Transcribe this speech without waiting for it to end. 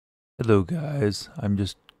Hello guys, I'm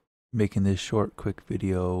just making this short quick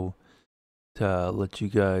video to let you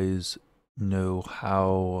guys know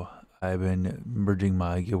how I've been merging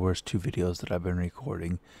my Guild Wars 2 videos that I've been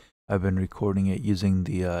recording. I've been recording it using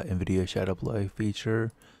the Nvidia Shadowplay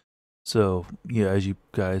feature. So yeah, as you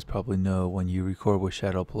guys probably know, when you record with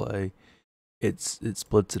Shadowplay, it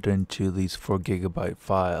splits it into these 4 GB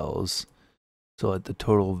files. So like the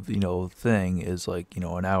total thing is like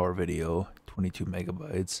an hour video, 22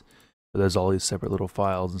 megabytes. But there's all these separate little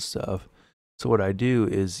files and stuff. So what I do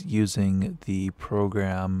is using the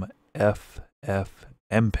program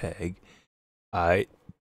FFmpeg, I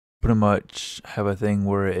pretty much have a thing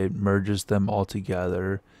where it merges them all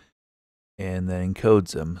together and then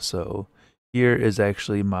encodes them. So here is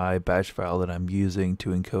actually my batch file that I'm using to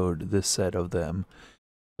encode this set of them.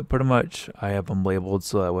 But pretty much I have them labeled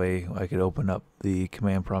so that way I can open up the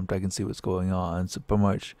command prompt, I can see what's going on. So pretty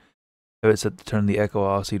much I have it set to turn the echo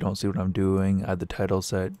off so you don't see what I'm doing. I have the title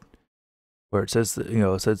set where it says that,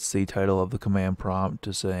 it sets the title of the command prompt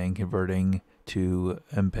to saying converting to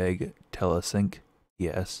MPEG telesync,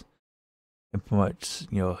 yes. And pretty much,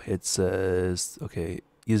 it says, okay,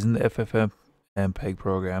 using the FFmpeg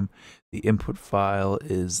program, the input file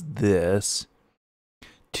is this.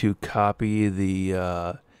 To copy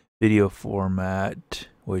the video format,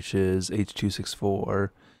 which is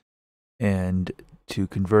H.264, and to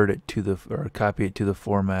convert it to copy it to the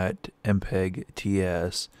format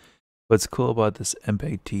mpegts. What's cool about this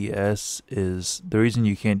mpegts is the reason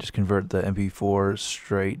you can't just convert the MP4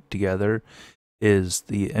 straight together is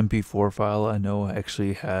the MP4 file I know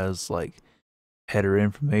actually has like header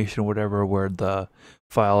information or whatever, where the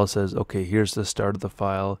file says, okay, here's the start of the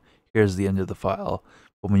file, here's the end of the file.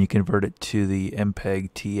 But when you convert it to the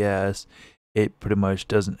mpegts, it pretty much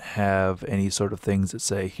doesn't have any sort of things that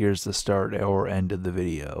say here's the start or end of the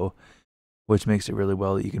video, which makes it really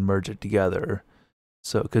well that you can merge it together.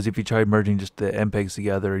 So, because if you try merging just the MPEGs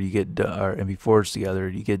together, you get or MP4s together,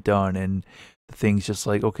 you get done, and the thing's just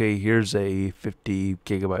like, okay, here's a 50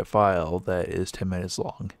 GB file that is 10 minutes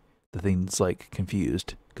long. The thing's like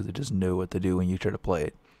confused because it doesn't know what to do when you try to play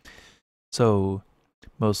it. So,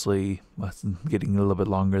 mostly getting a little bit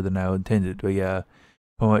longer than I intended, but yeah.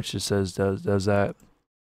 How much it says does that,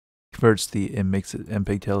 converts and makes it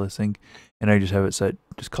MPEG telesync, and I just have it set,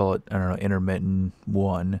 just call it, I don't know, intermittent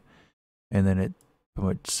 1, and then it pretty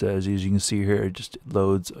much says, as you can see here, it just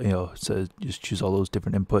loads, it says just choose all those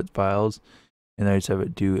different input files, and then I just have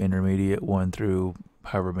it do intermediate 1 through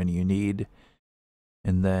however many you need,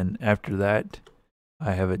 and then after that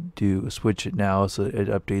I have it switch it now so it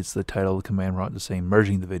updates the title of the command prompt to saying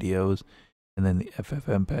merging the videos, and then the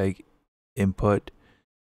FFmpeg input,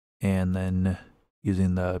 and then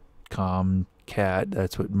using the cat,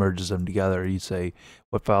 that's what merges them together. You say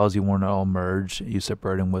what files you want to all merge, you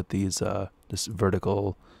separate them with these this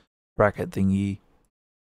vertical bracket thingy.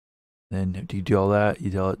 Then after you do all that,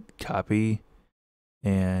 you tell it copy,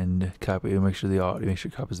 and make sure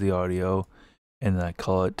it copies the audio, and then I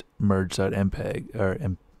call it merge.mpeg or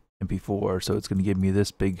mp4. So it's going to give me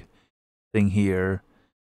this big thing here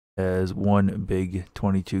as one big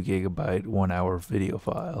 22 GB 1 hour video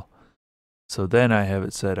file. So then I have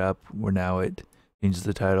it set up where now it changes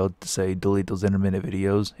the title to say delete those intermittent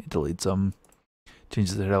videos. It deletes them.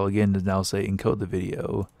 Changes the title again to now say encode the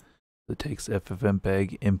video. So it takes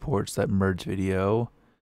FFmpeg, imports that merge video,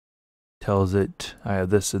 tells it I have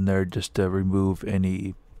this in there just to remove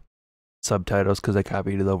any subtitles because I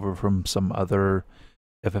copied it over from some other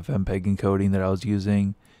FFmpeg encoding that I was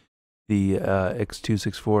using. The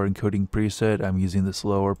X264 encoding preset, I'm using the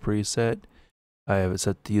slower preset. I have it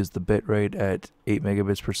set to use the bitrate at 8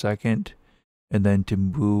 megabits per second, and then to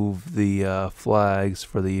move the flags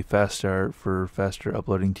for the fast start for faster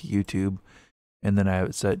uploading to YouTube, and then I have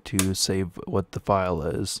it set to save what the file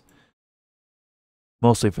is.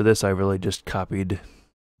 Mostly for this, I really just copied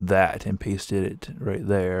that and pasted it right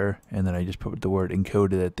there, and then I just put the word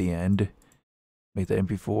encoded at the end, make that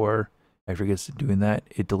MP4. After it gets to doing that,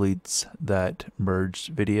 it deletes that merged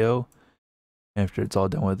video. After it's all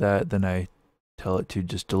done with that, then I tell it to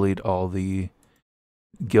just delete all the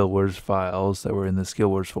Guild Wars files that were in this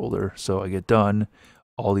Guild Wars folder. So I get done,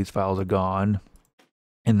 all these files are gone,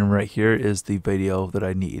 and then right here is the video that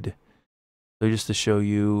I need. So just to show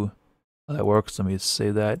you how that works, let me just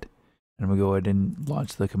save that, and I'm gonna go ahead and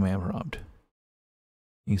launch the command prompt.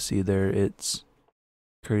 You can see there it's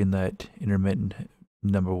creating that intermittent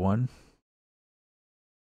number 1.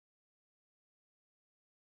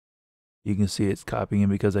 You can see it's copying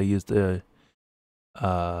because I used the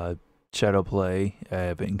Shadowplay. I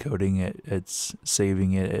have it encoding it. It's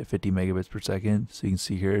saving it at 50 megabits per second. So you can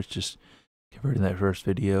see here it's just converting that first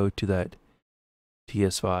video to that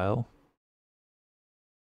TS file,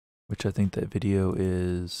 which I think that video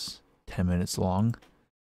is 10 minutes long.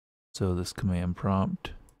 So this command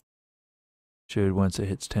prompt should, once it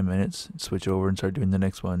hits 10 minutes, switch over and start doing the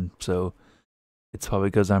next one. So it's probably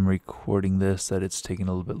because I'm recording this that it's taking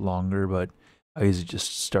a little bit longer, but I usually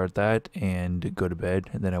just start that and go to bed,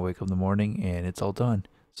 and then I wake up in the morning and it's all done.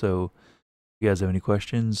 So if you guys have any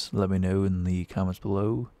questions, let me know in the comments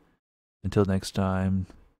below. Until next time,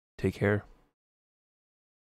 take care.